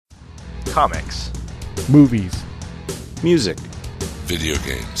comics, movies, music, video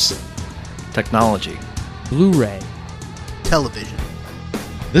games, technology, Blu-ray, television.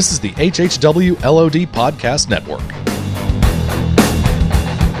 This is the HHW LOD Podcast Network.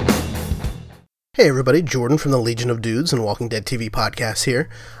 Hey everybody, Jordan from the Legion of Dudes and Walking Dead TV podcast here.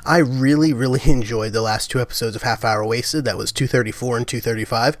 I really enjoyed the last two episodes of Half Hour Wasted. That was 234 and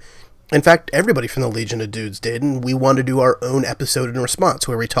 235. In fact, everybody from the Legion of Dudes did, and we wanted to do our own episode in response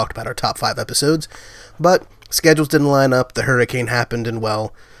where we talked about our top 5 episodes, but schedules didn't line up, the hurricane happened, and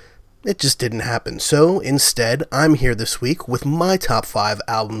well, it just didn't happen. So instead, I'm here this week with my top 5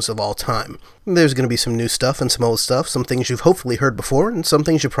 albums of all time. There's going to be some new stuff and some old stuff, some things you've hopefully heard before, and some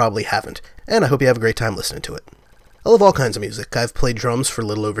things you probably haven't, and I hope you have a great time listening to it. I love all kinds of music. I've played drums for a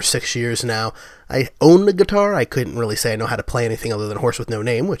little over 6 years now. I own a guitar. I couldn't really say I know how to play anything other than Horse with No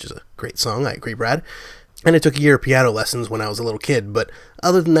Name, which is a great song. I agree, Brad. And I took a year of piano lessons when I was a little kid, but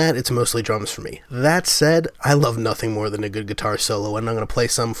other than that, it's mostly drums for me. That said, I love nothing more than a good guitar solo, and I'm going to play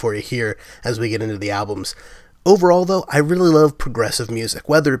some for you here as we get into the albums. Overall, though, I really love progressive music,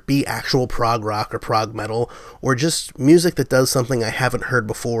 whether it be actual prog rock or prog metal, or just music that does something I haven't heard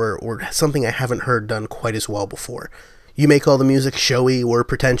before, or something I haven't heard done quite as well before. You may call the music showy or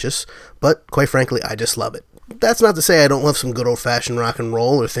pretentious, but quite frankly, I just love it. That's not to say I don't love some good old-fashioned rock and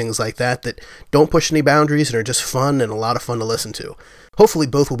roll or things like that don't push any boundaries and are just fun and a lot of fun to listen to. Hopefully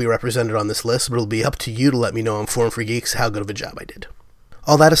both will be represented on this list, but it'll be up to you to let me know on Forum for Geeks how good of a job I did.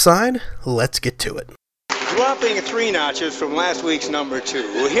 All that aside, let's get to it. Dropping 3 notches from last week's number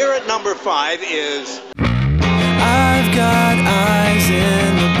 2. Here at number 5 is... I've got eyes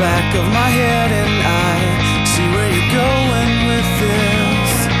in the back of my head and I see where you're going with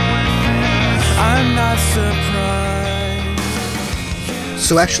this. I'm not surprised.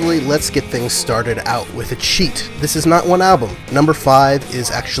 So actually, let's get things started out with a cheat. This is not one album. Number 5 is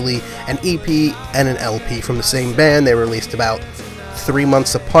actually an EP and an LP from the same band. They were released about 3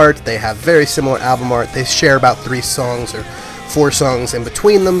 months apart. They have very similar album art. They share about 3 songs or 4 songs in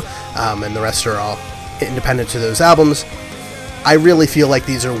between them, and the rest are all independent to those albums. I really feel like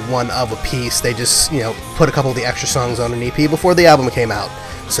these are one of a piece. They just, put a couple of the extra songs on an EP before the album came out.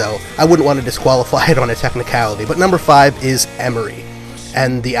 So I wouldn't want to disqualify it on a technicality. But number 5 is Emery.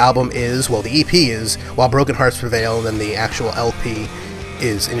 And the album is, the EP is While Broken Hearts Prevail, and then the actual LP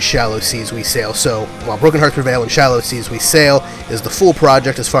is In Shallow Seas We Sail. So While Broken Hearts Prevail, In Shallow Seas We Sail is the full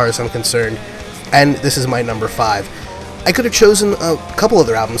project as far as I'm concerned. And this is my number 5. I could have chosen a couple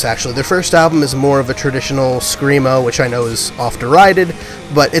other albums, actually. Their first album is more of a traditional screamo, which I know is oft-derided,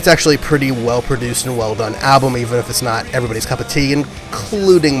 but it's actually a pretty well-produced and well-done album, even if it's not everybody's cup of tea,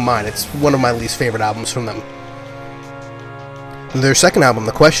 including mine. It's one of my least favorite albums from them. Their second album,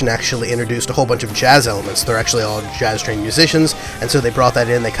 The Question, actually introduced a whole bunch of jazz elements. They're actually all jazz-trained musicians, and so they brought that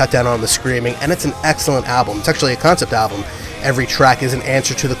in, they cut down on the screaming, and it's an excellent album. It's actually a concept album. Every track is an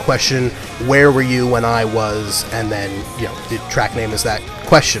answer to the question, where were you when I was, and then, the track name is that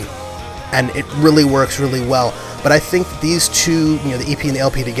question. And it really works really well. But I think these two, the EP and the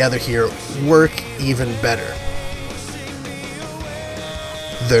LP together here, work even better.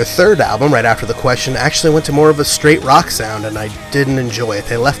 Their third album, right after The Question, actually went to more of a straight rock sound, and I didn't enjoy it.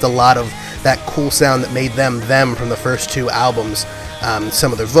 They left a lot of that cool sound that made them from the first 2 albums.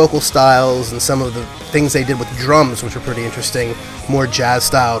 Some of their vocal styles and some of the things they did with drums, which were pretty interesting, more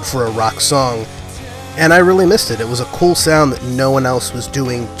jazz-styled for a rock song. And I really missed it. It was a cool sound that no one else was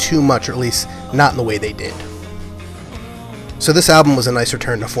doing too much, or at least not in the way they did. So this album was a nice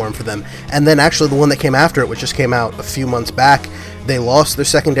return to form for them. And then actually the one that came after it, which just came out a few months back, they lost their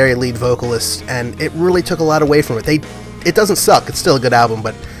secondary lead vocalist, and it really took a lot away from it. It doesn't suck. It's still a good album,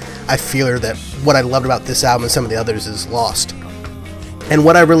 but I feel that what I loved about this album and some of the others is lost. And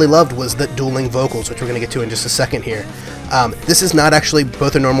what I really loved was the dueling vocals, which we're going to get to in just a second here. This is not actually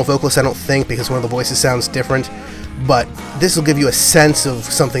both their normal vocalists, I don't think, because one of the voices sounds different, but this will give you a sense of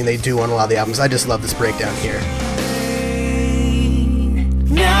something they do on a lot of the albums. I just love this breakdown here.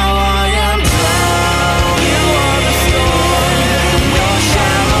 Now I am drowned, you are the storm, your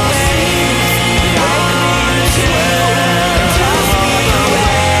shallow seas, I swim, toss me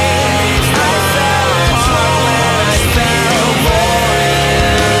away, I fell apart when I fell for it.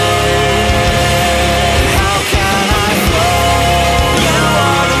 How can I flow? You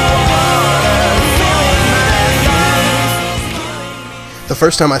are the water, filling my lungs. The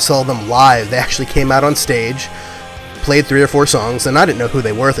first time I saw them live, they actually came out on stage, played 3 or 4 songs, and I didn't know who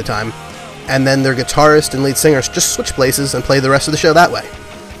they were at the time, and then their guitarist and lead singers just switched places and played the rest of the show that way.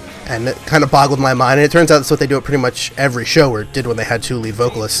 And it kind of boggled my mind, and it turns out that's what they do at pretty much every show, or did when they had 2 lead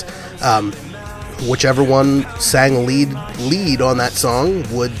vocalists. whichever one sang lead on that song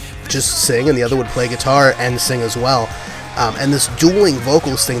would just sing, and the other would play guitar and sing as well. And this dueling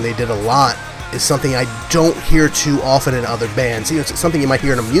vocals thing they did a lot is something I don't hear too often in other bands. It's something you might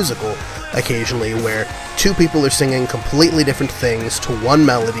hear in a musical occasionally, where two people are singing completely different things to one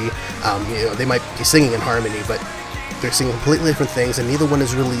melody. They might be singing in harmony, but they're singing completely different things, and neither one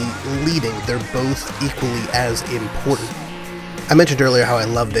is really leading. They're both equally as important. I mentioned earlier how I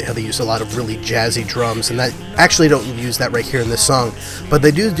loved it, how they use a lot of really jazzy drums, and I actually don't use that right here in this song, but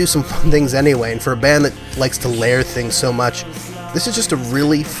they do some fun things anyway, and for a band that likes to layer things so much, this is just a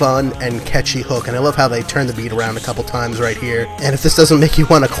really fun and catchy hook, and I love how they turn the beat around a couple times right here. And if this doesn't make you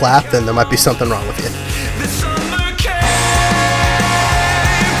want to clap, then there might be something wrong with you.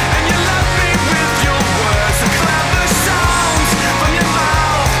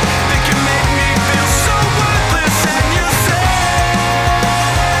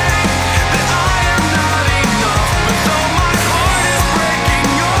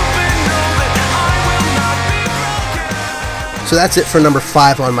 So that's it for number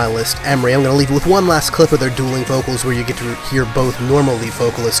 5 on my list, Emery. I'm going to leave you with one last clip of their dueling vocals where you get to hear both normal lead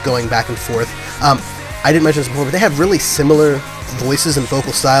vocalists going back and forth. I didn't mention this before, but they have really similar voices and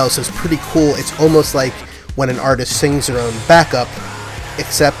vocal styles, so it's pretty cool. It's almost like when an artist sings their own backup,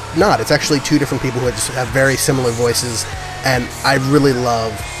 except not. It's actually two different people who just have very similar voices, and I really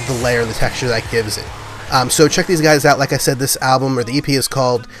love the layer and the texture that gives it. So check these guys out. Like I said, this album, or the EP, is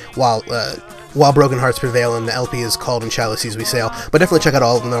called While Broken Hearts Prevail, and the LP is called In Shallow Seas We Sail. But definitely check out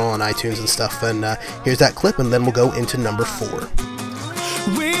all of them. They're all on iTunes and stuff. And here's that clip, and then we'll go into number 4.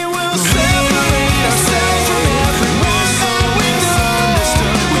 We will separate ourselves from everyone that we know.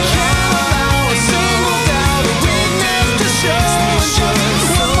 We can't allow a single doubt or weakness to show.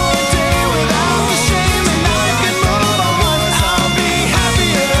 One more day without the shame, and I can move on. I'll be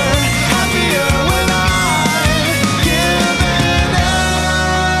happier when I'm giving up.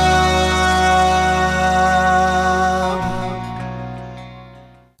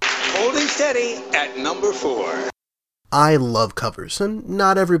 Holding steady at number 4. I love covers, and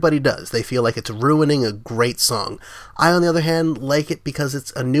not everybody does. They feel like it's ruining a great song. I, on the other hand, like it because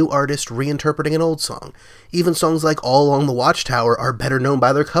it's a new artist reinterpreting an old song. Even songs like All Along the Watchtower are better known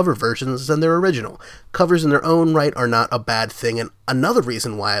by their cover versions than their original. Covers in their own right are not a bad thing, and another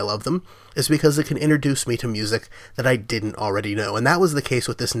reason why I love them is because it can introduce me to music that I didn't already know, and that was the case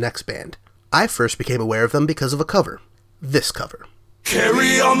with this next band. I first became aware of them because of a cover. This cover.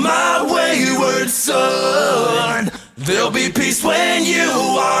 Carry on my wayward son. There'll be peace when you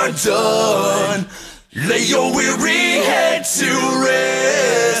are done. Lay your weary head to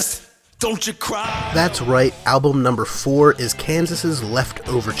rest. Don't you cry. That's right, album number 4 is Kansas's Left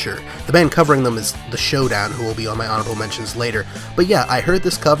Overture. The band covering them is The Showdown, who will be on my honorable mentions later. But yeah, I heard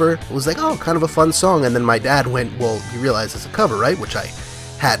this cover, was like, oh, kind of a fun song, and then my dad went, well, you realize it's a cover, right? Which I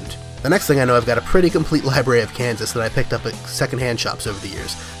hadn't. The next thing I know, I've got a pretty complete library of Kansas that I picked up at secondhand shops over the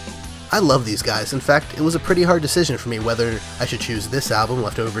years. I love these guys. In fact, it was a pretty hard decision for me whether I should choose this album,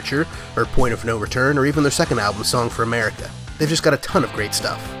 Left Overture, or Point of No Return, or even their second album, Song for America. They've just got a ton of great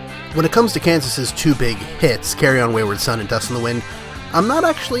stuff. When it comes to Kansas's two big hits, Carry On Wayward Son and Dust in the Wind, I'm not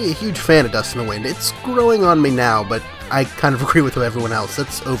actually a huge fan of Dust in the Wind. It's growing on me now, but I kind of agree with everyone else.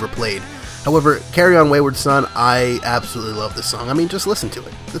 It's overplayed. However, Carry On Wayward Son, I absolutely love this song. I mean, just listen to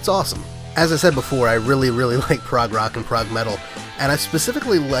it. It's awesome. As I said before, I really like prog rock and prog metal, and I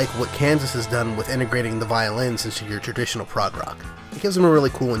specifically like what Kansas has done with integrating the violins into your traditional prog rock. It gives them a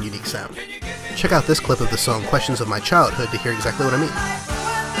really cool and unique sound. Check out this clip of the song Questions of My Childhood to hear exactly what I mean.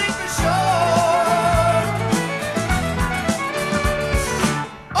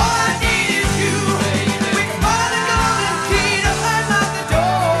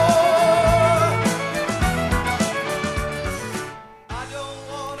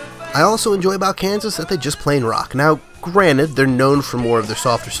 I also enjoy about Kansas that they just plain rock. Now, granted, they're known for more of their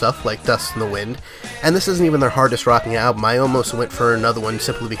softer stuff, like Dust in the Wind, and this isn't even their hardest rocking album. I almost went for another one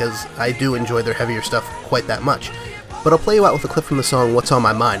simply because I do enjoy their heavier stuff quite that much. But I'll play you out with a clip from the song What's on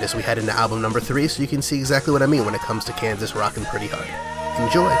My Mind as we head into album number 3, so you can see exactly what I mean when it comes to Kansas rocking pretty hard.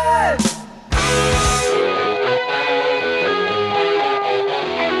 Enjoy!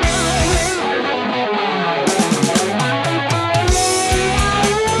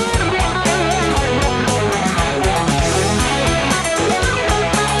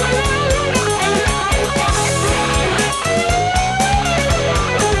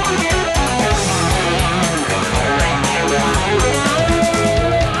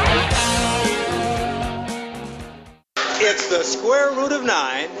 It's the square root of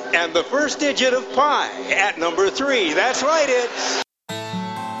 9 and the first digit of pi at number 3. That's right, it's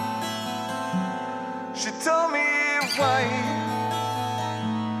told me why.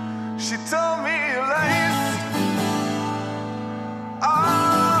 She told me lies.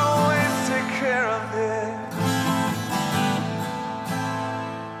 Always take care of it.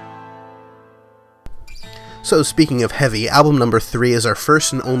 So speaking of heavy, album number 3 is our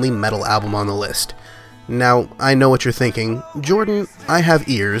first and only metal album on the list. Now, I know what you're thinking. Jordan, I have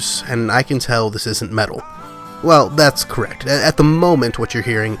ears, and I can tell this isn't metal. Well, that's correct. At the moment, what you're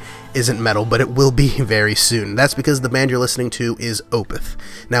hearing isn't metal, but it will be very soon. That's because the band you're listening to is Opeth.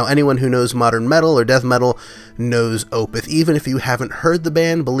 Now, anyone who knows modern metal or death metal knows Opeth. Even if you haven't heard the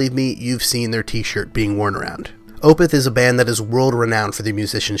band, believe me, you've seen their t-shirt being worn around. Opeth is a band that is world-renowned for their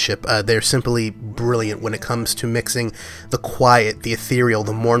musicianship. They're simply brilliant when it comes to mixing the quiet, the ethereal,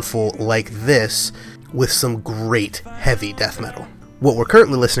 the mournful like this with some great heavy death metal. What we're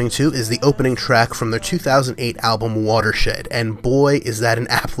currently listening to is the opening track from their 2008 album Watershed, and boy is that an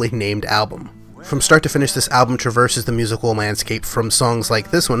aptly named album. From start to finish, this album traverses the musical landscape from songs like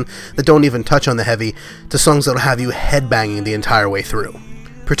this one that don't even touch on the heavy, to songs that'll have you headbanging the entire way through.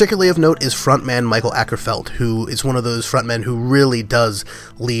 Particularly of note is frontman Michael Ackerfeld, who is one of those frontmen who really does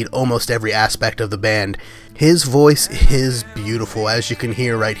lead almost every aspect of the band. His voice is beautiful, as you can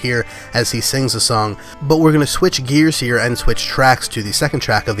hear right here as he sings the song, but we're going to switch gears here and switch tracks to the second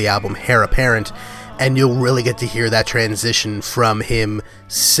track of the album, Heir Apparent, and you'll really get to hear that transition from him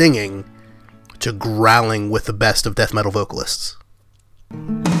singing to growling with the best of death metal vocalists.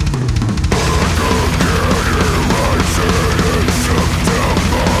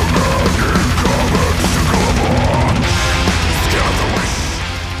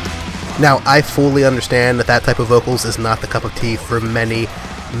 Now, I fully understand that type of vocals is not the cup of tea for many,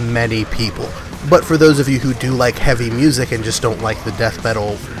 many people. But for those of you who do like heavy music and just don't like the death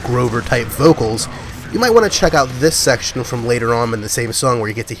metal Grover-type vocals, you might want to check out this section from later on in the same song where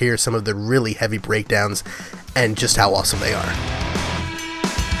you get to hear some of the really heavy breakdowns and just how awesome they are.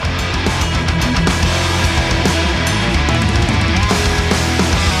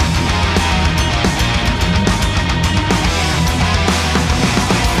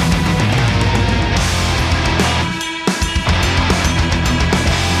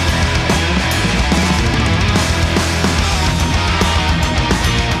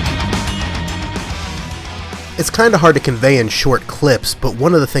 It's kind of hard to convey in short clips, but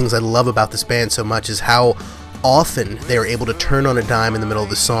one of the things I love about this band so much is how often they are able to turn on a dime in the middle of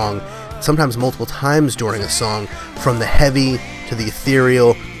the song, sometimes multiple times during a song, from the heavy to the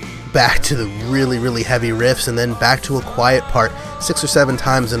ethereal, back to the really, really heavy riffs, and then back to a quiet part 6 or 7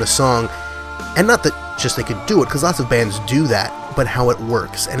 times in a song. And not that just they could do it, because lots of bands do that, but how it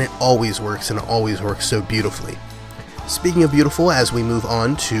works, and it always works, and it always works so beautifully. Speaking of beautiful, as we move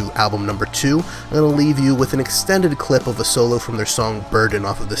on to album number 2, I'm going to leave you with an extended clip of a solo from their song Burden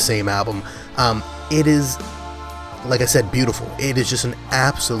off of the same album. It is, like I said, beautiful. It is just an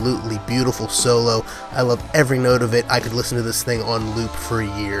absolutely beautiful solo. I love every note of it. I could listen to this thing on loop for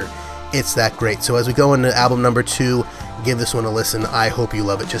a year. It's that great. So as we go into album number 2, give this one a listen. I hope you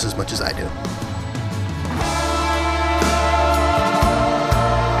love it just as much as I do.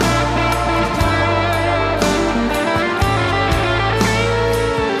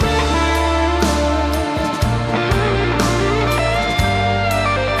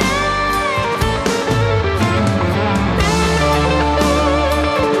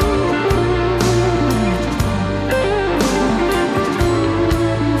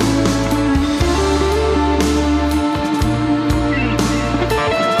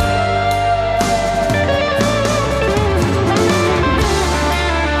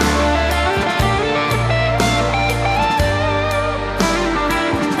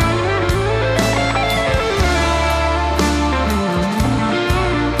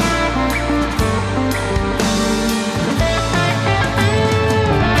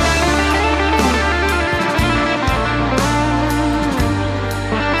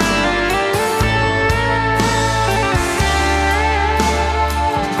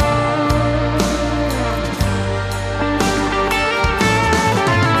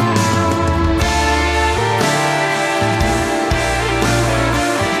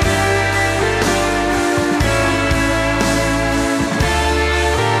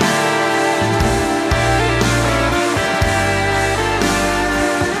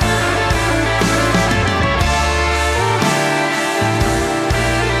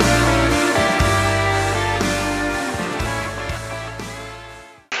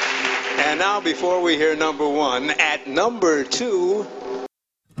 Before we hear number 1, at number 2...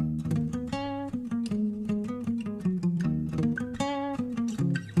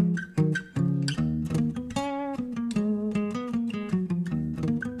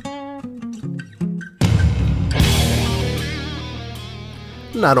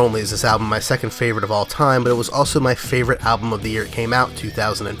 Not only is this album my second favorite of all time, but it was also my favorite album of the year it came out,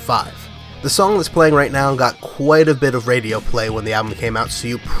 2005. The song that's playing right now got quite a bit of radio play when the album came out, so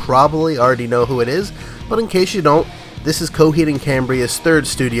you probably already know who it is, but in case you don't, this is Coheed and Cambria's third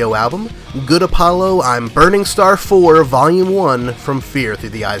studio album, Good Apollo, I'm Burning Star 4, Volume 1, From Fear Through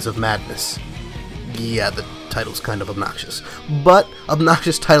the Eyes of Madness. Yeah, the title's kind of obnoxious, but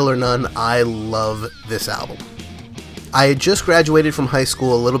obnoxious title or none, I love this album. I had just graduated from high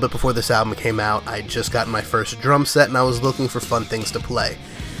school a little bit before this album came out. I had just gotten my first drum set and I was looking for fun things to play.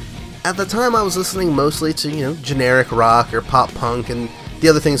 At the time, I was listening mostly to, generic rock or pop punk and the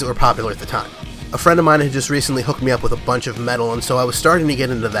other things that were popular at the time. A friend of mine had just recently hooked me up with a bunch of metal, and so I was starting to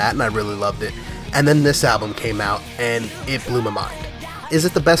get into that, and I really loved it. And then this album came out, and it blew my mind. Is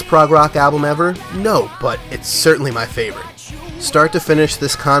it the best prog rock album ever? No, but it's certainly my favorite. Start to finish,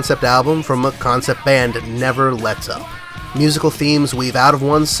 this concept album from a concept band never lets up. Musical themes weave out of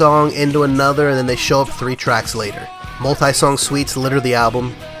one song into another, and then they show up 3 tracks later. Multi-song suites litter the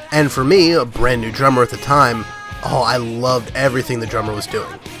album. And for me, a brand new drummer at the time, I loved everything the drummer was doing.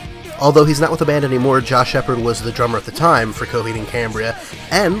 Although he's not with the band anymore, Josh Shepard was the drummer at the time for Coheed and Cambria,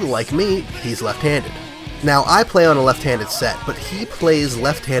 and, like me, he's left-handed. Now, I play on a left-handed set, but he plays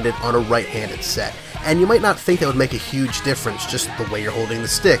left-handed on a right-handed set, and you might not think that would make a huge difference, just the way you're holding the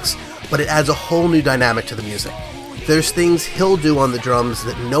sticks, but it adds a whole new dynamic to the music. There's things he'll do on the drums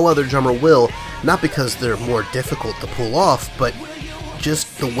that no other drummer will, not because they're more difficult to pull off, but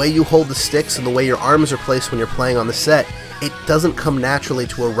just the way you hold the sticks and the way your arms are placed when you're playing on the set, it doesn't come naturally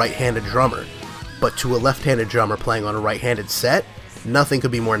to a right-handed drummer. But to a left-handed drummer playing on a right-handed set, nothing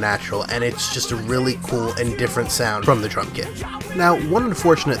could be more natural, and it's just a really cool and different sound from the drum kit. Now, one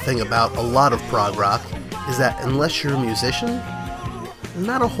unfortunate thing about a lot of prog rock is that unless you're a musician,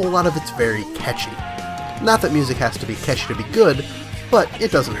 not a whole lot of it's very catchy. Not that music has to be catchy to be good, but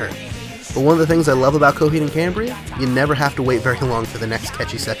it doesn't hurt. But one of the things I love about Coheed and Cambria, you never have to wait very long for the next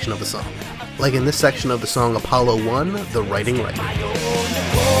catchy section of the song. Like in this section of the song Apollo 1, The Writing Record.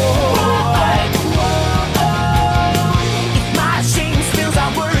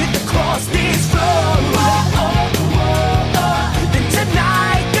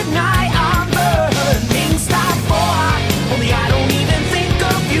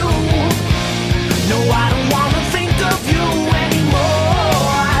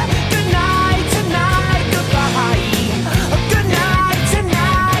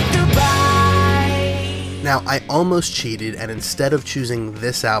 Now, I almost cheated, and instead of choosing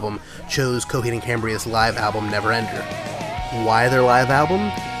this album, chose Coheed and Cambria's live album, Neverender. Why their live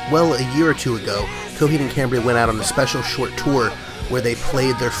album? Well, a year or two ago, Coheed and Cambria went out on a special short tour where they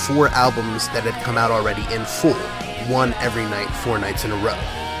played their 4 albums that had come out already in full, one every night, 4 nights in a row.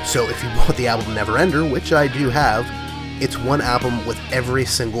 So if you bought the album Neverender, which I do have, it's one album with every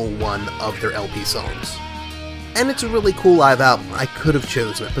single one of their LP songs. And it's a really cool live album. I could have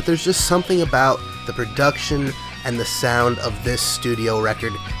chosen it, but there's just something about the production and the sound of this studio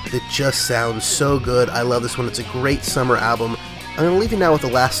record that just sounds so good. I love this one. It's a great summer album. I'm going to leave you now with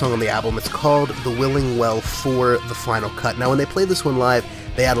the last song on the album. It's called The Willing Well for the Final Cut. Now, when they play this one live,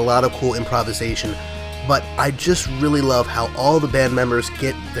 they add a lot of cool improvisation, but I just really love how all the band members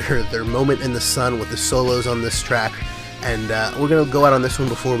get their moment in the sun with the solos on this track. And we're going to go out on this one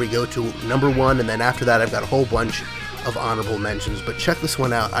before we go to number 1, and then after that I've got a whole bunch of honorable mentions. But check this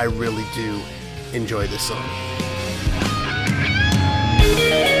one out. I really do enjoy this song.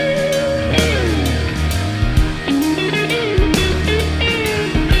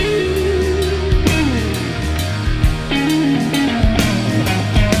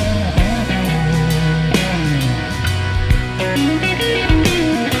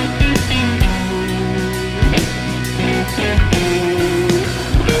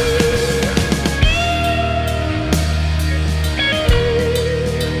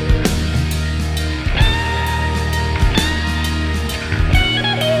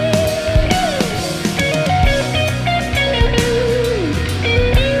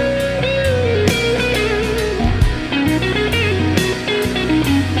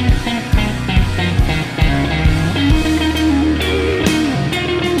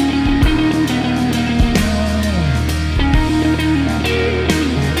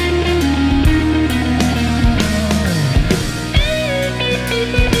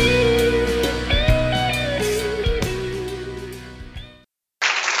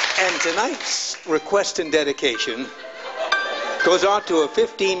 Tonight's request and dedication goes out to a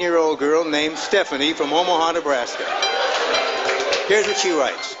 15-year-old girl named Stephanie from Omaha, Nebraska. Here's what she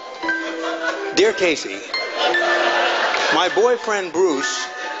writes. Dear Casey, my boyfriend Bruce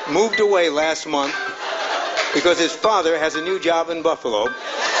moved away last month because his father has a new job in Buffalo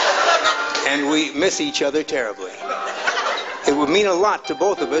and we miss each other terribly. It would mean a lot to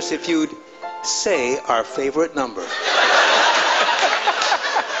both of us if you'd say our favorite number.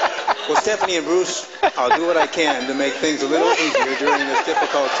 Well, Stephanie and Bruce, I'll do what I can to make things a little easier during this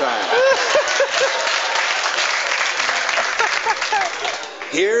difficult time.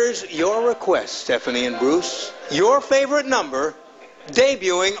 Here's your request, Stephanie and Bruce. Your favorite number,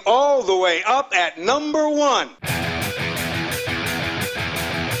 debuting all the way up at number 1.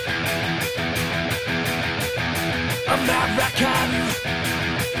 American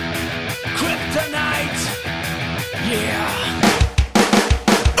Kryptonite, yeah.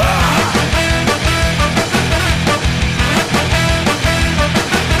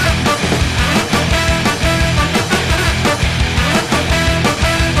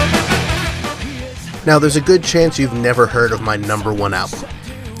 Now, there's a good chance you've never heard of my number 1 album.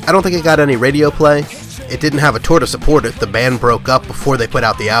 I don't think it got any radio play. It didn't have a tour to support it. The band broke up before they put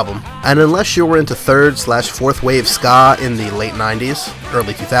out the album. And unless you were into 3rd/4th wave ska in the late 90s,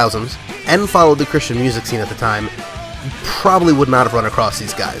 early 2000s, and followed the Christian music scene at the time, you probably would not have run across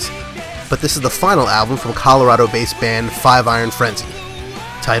these guys. But this is the final album from Colorado-based band Five Iron Frenzy,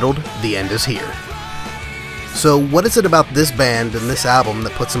 titled The End Is Here. So what is it about this band and this album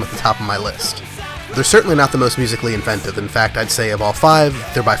that puts them at the top of my list? They're certainly not the most musically inventive. In fact, I'd say of all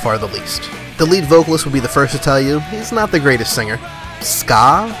 5, they're by far the least. The lead vocalist would be the first to tell you he's not the greatest singer.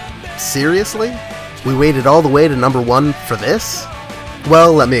 Ska? Seriously? We waited all the way to number 1 for this?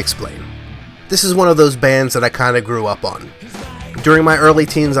 Well, let me explain. This is one of those bands that I kind of grew up on. During my early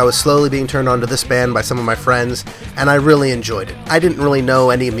teens, I was slowly being turned on to this band by some of my friends, and I really enjoyed it. I didn't really know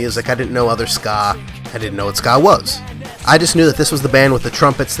any music, I didn't know other ska, I didn't know what ska was. I just knew that this was the band with the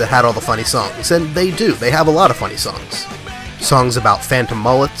trumpets that had all the funny songs, and they do. They have a lot of funny songs. Songs about phantom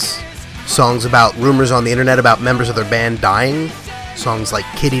mullets, songs about rumors on the internet about members of their band dying, songs like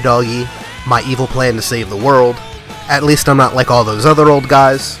Kitty Doggy, My Evil Plan to Save the World, At Least I'm Not Like All Those Other Old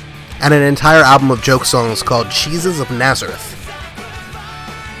Guys, and an entire album of joke songs called Cheeses of Nazareth.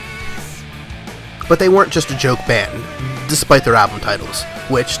 But they weren't just a joke band, despite their album titles,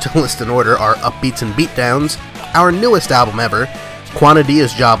 which, to list in order, are Upbeats and Beatdowns, our newest album ever, Quantity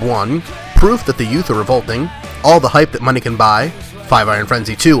is Job 1, Proof that the Youth are Revolting, All the Hype That Money Can Buy, Five Iron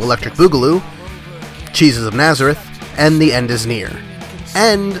Frenzy 2, Electric Boogaloo, Cheeses of Nazareth, and The End Is Near.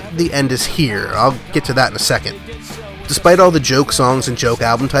 And The End Is Here. I'll get to that in a second. Despite all the joke songs and joke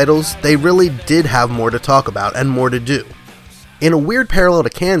album titles, they really did have more to talk about and more to do. In a weird parallel to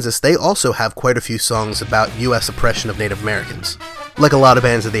Kansas, they also have quite a few songs about U.S. oppression of Native Americans. Like a lot of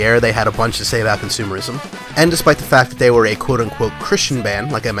bands of the era, they had a bunch to say about consumerism. And despite the fact that they were a quote-unquote Christian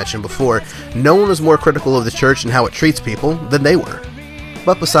band, like I mentioned before, no one was more critical of the church and how it treats people than they were.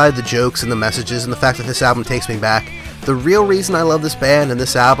 But beside the jokes and the messages and the fact that this album takes me back, the real reason I love this band and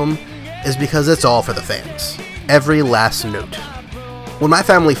this album is because it's all for the fans. Every last note. When my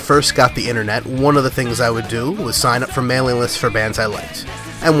family first got the internet, one of the things I would do was sign up for mailing lists for bands I liked.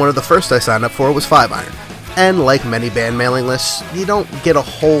 And one of the first I signed up for was Five Iron. And like many band mailing lists, you don't get a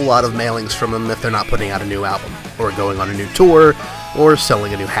whole lot of mailings from them if they're not putting out a new album, or going on a new tour, or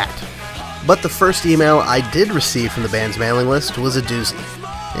selling a new hat. But the first email I did receive from the band's mailing list was a doozy.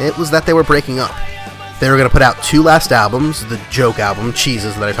 It was that they were breaking up. They were going to put out 2 last albums, the joke album,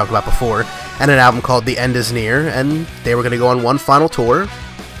 Cheeses, that I talked about before, and an album called The End Is Near, and they were going to go on one final tour,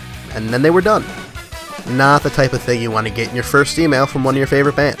 and then they were done. Not the type of thing you want to get in your first email from one of your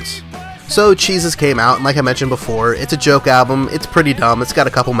favorite bands. So Cheeses came out, and like I mentioned before, it's a joke album, it's pretty dumb, it's got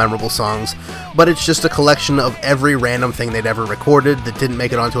a couple memorable songs, but it's just a collection of every random thing they'd ever recorded that didn't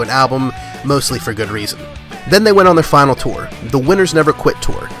make it onto an album, mostly for good reason. Then they went on their final tour, the Winners Never Quit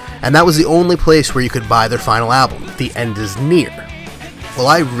Tour, and that was the only place where you could buy their final album, The End Is Near. Well,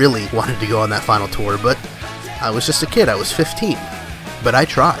 I really wanted to go on that final tour, but I was just a kid, I was 15. But I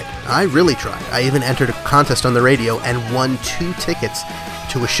tried, I really tried. I even entered a contest on the radio and won 2 tickets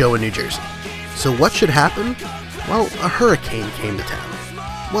to a show in New Jersey. So what should happen? Well, a hurricane came to town.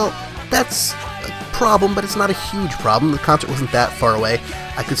 Well, that's a problem, but it's not a huge problem. The concert wasn't that far away.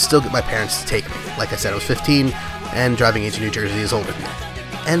 I could still get my parents to take me. Like I said, I was 15, and driving age New Jersey is older than me.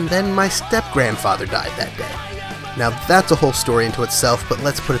 And then my step-grandfather died that day. Now, that's a whole story into itself, but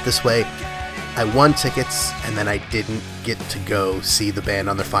let's put it this way. I won tickets, and then I didn't get to go see the band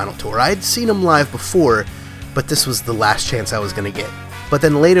on their final tour. I had seen them live before, but this was the last chance I was going to get. But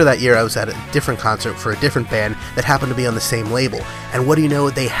then later that year, I was at a different concert for a different band that happened to be on the same label. And what do you know?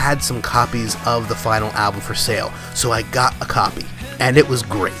 They had some copies of the final album for sale. So I got a copy. And it was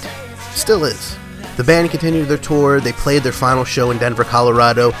great. Still is. The band continued their tour, they played their final show in Denver,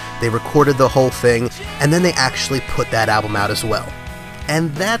 Colorado, they recorded the whole thing, and then they actually put that album out as well. And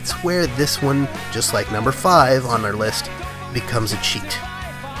that's where this one, just like number 5 on our list, becomes a cheat.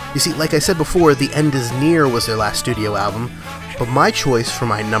 You see, like I said before, The End Is Near was their last studio album, but my choice for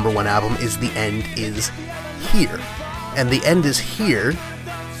my number 1 album is The End Is Here. And The End Is Here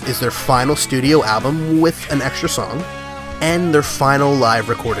is their final studio album with an extra song, and their final live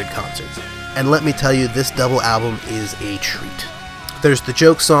recorded concert. And let me tell you, this double album is a treat. There's the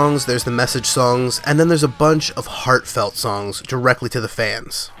joke songs, there's the message songs, and then there's a bunch of heartfelt songs directly to the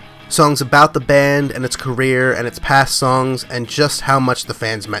fans. Songs about the band and its career and its past songs and just how much the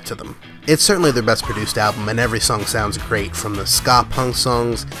fans meant to them. It's certainly their best produced album, and every song sounds great, from the ska punk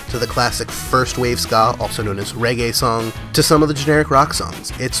songs to the classic first wave ska, also known as reggae song, to some of the generic rock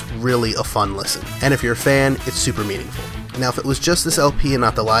songs. It's really a fun listen, and if you're a fan, it's super meaningful. Now, if it was just this LP and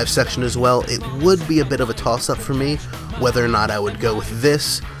not the live section as well, it would be a bit of a toss-up for me whether or not I would go with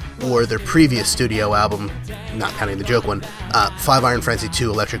this or their previous studio album, not counting the joke one, Five Iron Frenzy 2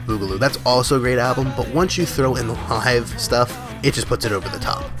 Electric Boogaloo. That's also a great album, but once you throw in the live stuff, it just puts it over the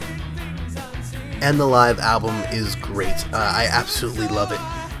top. And the live album is great. I absolutely love it.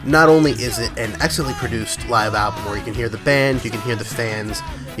 Not only is it an excellently produced live album where you can hear the band, you can hear the fans,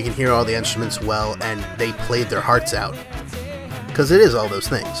 you can hear all the instruments well, and they played their hearts out. Because it is all those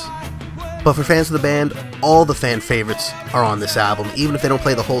things. But for fans of the band, all the fan favorites are on this album. Even if they don't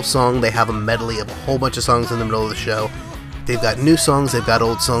play the whole song, they have a medley of a whole bunch of songs in the middle of the show. They've got new songs, they've got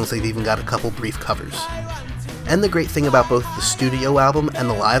old songs, they've even got a couple brief covers. And the great thing about both the studio album and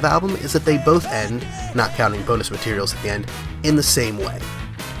the live album is that they both end, not counting bonus materials at the end, in the same way.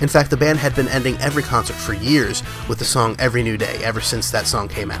 In fact, the band had been ending every concert for years with the song Every New Day, ever since that song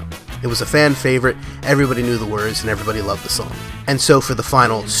came out. It was a fan favorite, everybody knew the words, and everybody loved the song. And so for the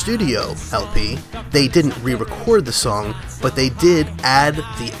final studio LP, they didn't re-record the song, but they did add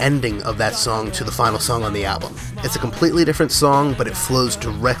the ending of that song to the final song on the album. It's a completely different song, but it flows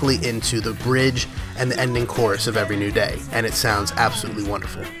directly into the bridge and the ending chorus of Every New Day, and it sounds absolutely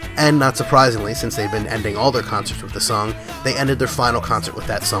wonderful. And not surprisingly, since they've been ending all their concerts with the song, they ended their final concert with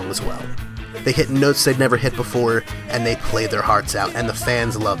that song as well. They hit notes they'd never hit before, and they played their hearts out, and the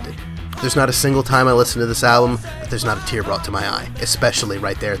fans loved it. There's not a single time I listen to this album that there's not a tear brought to my eye, especially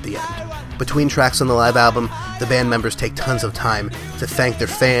right there at the end. Between tracks on the live album, the band members take tons of time to thank their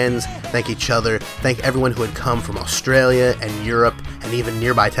fans, thank each other, thank everyone who had come from Australia and Europe and even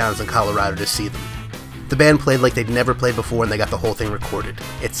nearby towns in Colorado to see them. The band played like they'd never played before, and they got the whole thing recorded.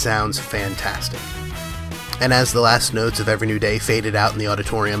 It sounds fantastic. And as the last notes of Every New Day faded out in the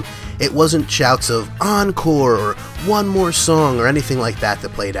auditorium, it wasn't shouts of encore or one more song or anything like that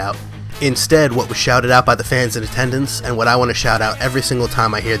played out. Instead, what was shouted out by the fans in attendance, and what I want to shout out every single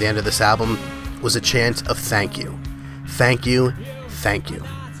time I hear the end of this album, was a chant of thank you. Thank you, thank you.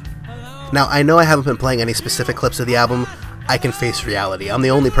 Now, I know I haven't been playing any specific clips of the album. I can face reality. I'm the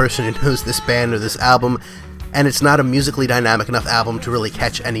only person who knows this band or this album, and it's not a musically dynamic enough album to really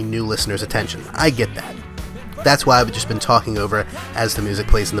catch any new listeners' attention. I get that. That's why I've just been talking over as the music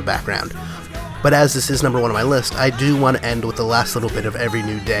plays in the background. But as this is number 1 on my list, I do want to end with the last little bit of Every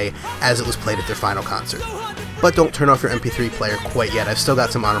New Day as it was played at their final concert. But don't turn off your MP3 player quite yet. I've still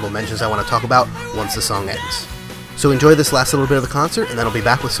got some honorable mentions I want to talk about once the song ends. So enjoy this last little bit of the concert, and then I'll be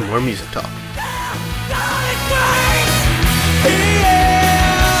back with some more music talk.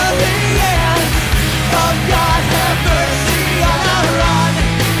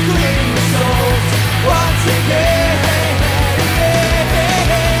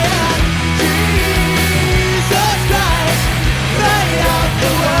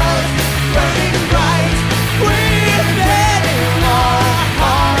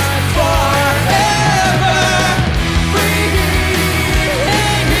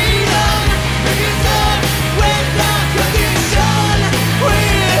 Show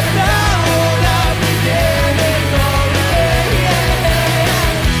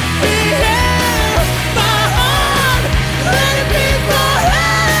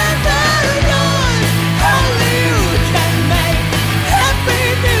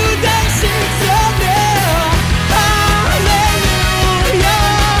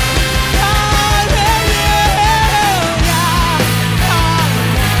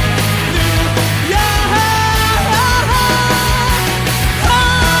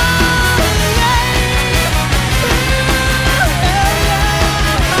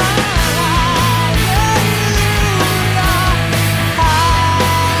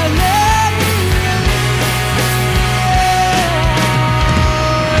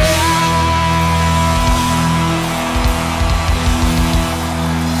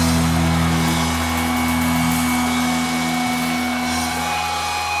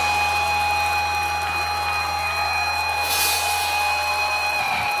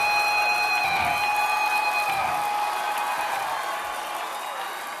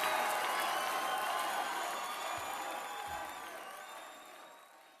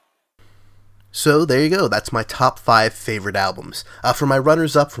So there you go. That's my top 5 favorite albums. For my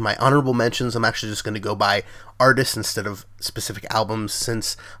runners-up, for my honorable mentions, I'm actually just going to go by artists instead of specific albums,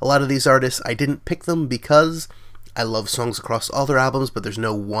 since a lot of these artists, I didn't pick them because I love songs across all their albums, but there's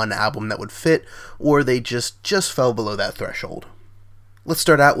no one album that would fit, or they just fell below that threshold. Let's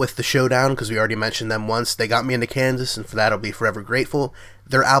start out with The Showdown, because we already mentioned them once. They got me into Kansas, and for that I'll be forever grateful.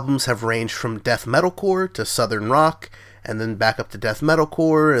 Their albums have ranged from death metalcore to southern rock, and then back up to death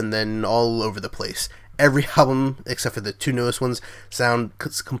metalcore, and then all over the place. Every album, except for the 2 newest ones, sound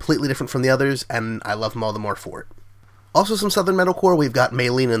completely different from the others, and I love them all the more for it. Also some southern metalcore, we've got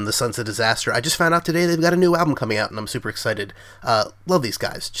Maylene and the Sons of Disaster. I just found out today they've got a new album coming out, and I'm super excited. Love these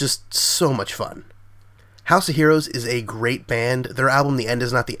guys, just so much fun. House of Heroes is a great band. Their album, The End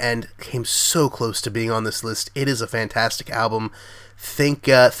Is Not the End, came so close to being on this list. It is a fantastic album. Think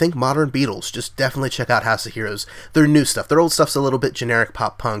modern Beatles. Just definitely check out House of Heroes. Their new stuff. Their old stuff's a little bit generic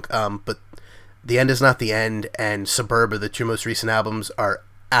pop punk, but The End Is Not the End and Suburba, the 2 most recent albums, are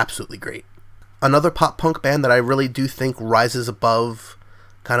absolutely great. Another pop punk band that I really do think rises above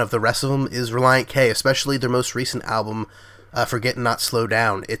kind of the rest of them is Reliant K, especially their most recent album, Forget and Not Slow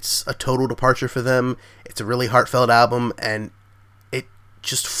Down. It's a total departure for them. It's a really heartfelt album, and it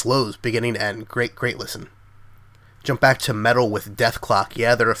just flows beginning to end. Great listen. Jump back to metal with Death Clock.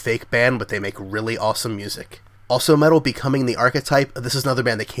 Yeah, they're a fake band, but they make really awesome music. Also metal, Becoming the Archetype. This is another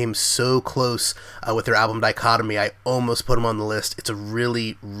band that came so close with their album Dichotomy. I almost put them on the list. It's a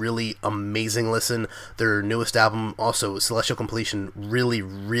really, really amazing listen. Their newest album, also Celestial Completion, really,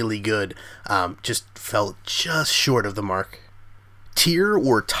 really good. Just fell just short of the mark. Tyr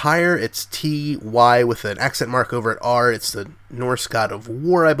or Tyre, it's T-Y with an accent mark over at R. It's the Norse god of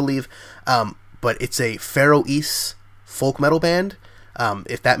war, I believe. But it's a Faroese folk metal band.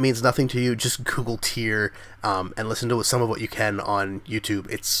 If that means nothing to you, just Google Tyr and listen to some of what you can on YouTube.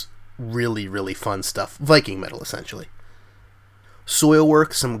 It's really, really fun stuff. Viking metal, essentially.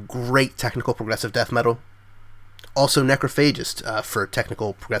 Soilwork, some great technical progressive death metal. Also Necrophagist for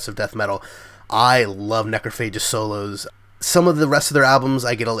technical progressive death metal. I love Necrophagist solos. Some of the rest of their albums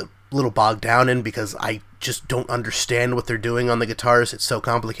I get a little bogged down in because I just don't understand what they're doing on the guitars. It's so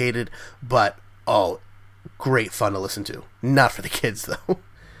complicated, but great fun to listen to. Not for the kids, though.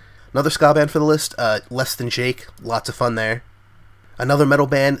 Another ska band for the list, Less Than Jake. Lots of fun there. Another metal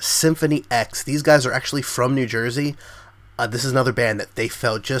band, Symphony X. These guys are actually from New Jersey. This is another band that they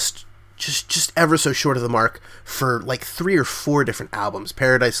fell just ever so short of the mark for like 3 or 4 different albums.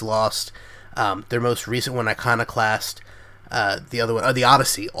 Paradise Lost, their most recent one, Iconoclast, the other one, The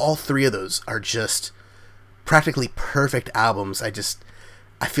Odyssey. All 3 of those are just practically perfect albums.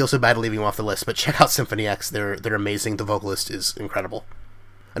 I feel so bad leaving them off the list, but check out Symphony X. They're amazing. The vocalist is incredible.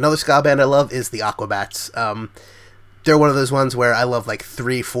 Another ska band I love is the Aquabats. They're one of those ones where I love like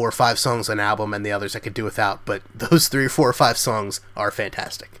 3, 4, 5 songs on an album, and the others I could do without, but those 3, 4, or 5 songs are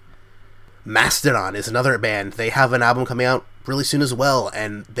fantastic. Mastodon is another band. They have an album coming out really soon as well,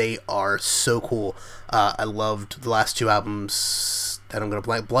 and they are so cool. I loved the last 2 albums that I'm going to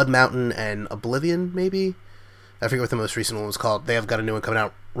blank. Blood Mountain and Oblivion, maybe? I forget what the most recent one was called. They have got a new one coming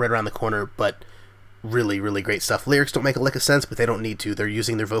out right around the corner, but really, really great stuff. Lyrics don't make a lick of sense, but they don't need to. They're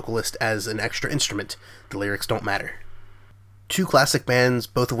using their vocalist as an extra instrument. The lyrics don't matter. 2 classic bands,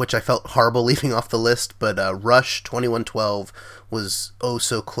 both of which I felt horrible leaving off the list, but Rush 2112 was oh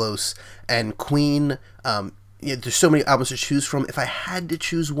so close, and Queen, there's so many albums to choose from. If I had to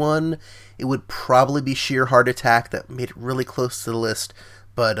choose one, it would probably be Sheer Heart Attack. That made it really close to the list.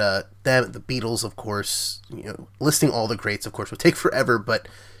 But them, the Beatles, of course, listing all the greats, of course, would take forever, but,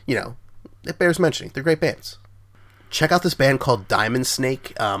 it bears mentioning. They're great bands. Check out this band called Diamond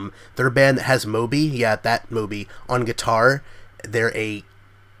Snake. They're a band that has Moby, that Moby, on guitar. They're a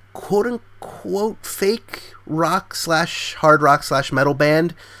quote-unquote fake rock / hard rock / metal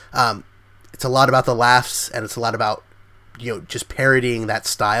band. It's a lot about the laughs, and it's a lot about, just parodying that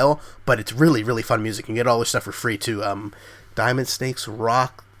style, but it's really, really fun music. You can get all this stuff for free, too.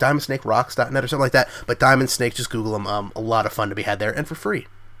 DiamondSnake Rocks.net or something like that, but Diamond Snake, just Google them. A lot of fun to be had there, and for free.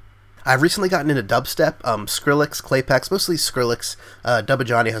 I've recently gotten into dubstep, Skrillex, Claypex, mostly Skrillex. Dubba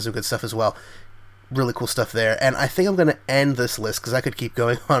Johnny has some good stuff as well. Really cool stuff there, and I think I'm going to end this list, because I could keep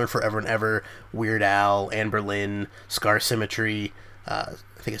going on forever and ever. Weird Al, Anne Boleyn, Scar Symmetry, I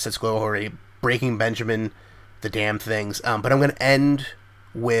think I said Squirrel already, Breaking Benjamin, The Damn Things, but I'm going to end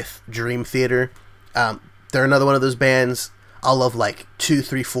with Dream Theater. They're another one of those bands. I'll love like 2,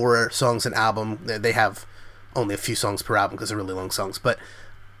 3, 4 songs an album. They have only a few songs per album because they're really long songs, but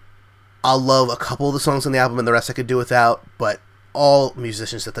I'll love a couple of the songs on the album and the rest I could do without, but all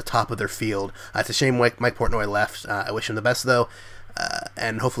musicians at the top of their field. It's a shame Mike Portnoy left. I wish him the best, though.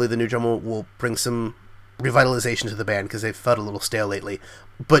 And hopefully the new drummer will bring some revitalization to the band, because they've felt a little stale lately.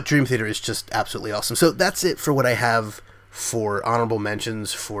 But Dream Theater is just absolutely awesome. So that's it for what I have for honorable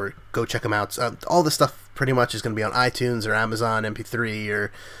mentions, for go check them out. All the stuff pretty much is going to be on iTunes or Amazon MP3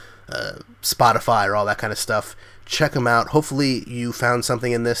 or Spotify or all that kind of stuff. Check them out. Hopefully you found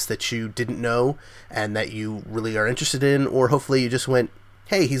something in this that you didn't know and that you really are interested in, or hopefully you just went,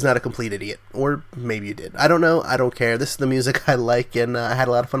 hey, he's not a complete idiot. Or maybe you did. I don't know. I don't care. This is the music I like, and I had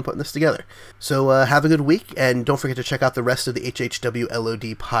a lot of fun putting this together. So have a good week, and don't forget to check out the rest of the HHW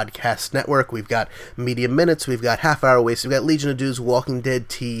LOD podcast network. We've got Media Minutes, we've got Half Hour Waste, we've got Legion of Doom's Walking Dead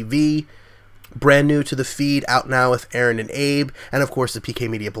TV, brand new to the feed, out now with Aaron and Abe, and of course the PK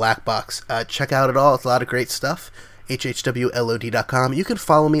Media Black Box. Check out it all. It's a lot of great stuff. HHWLOD.com. You can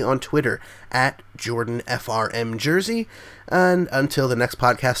follow me on Twitter at JordanFRMJersey. And until the next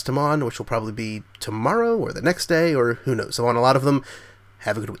podcast I'm on, which will probably be tomorrow or the next day, or who knows. I'm on a lot of them.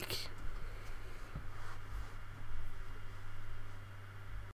 Have a good week.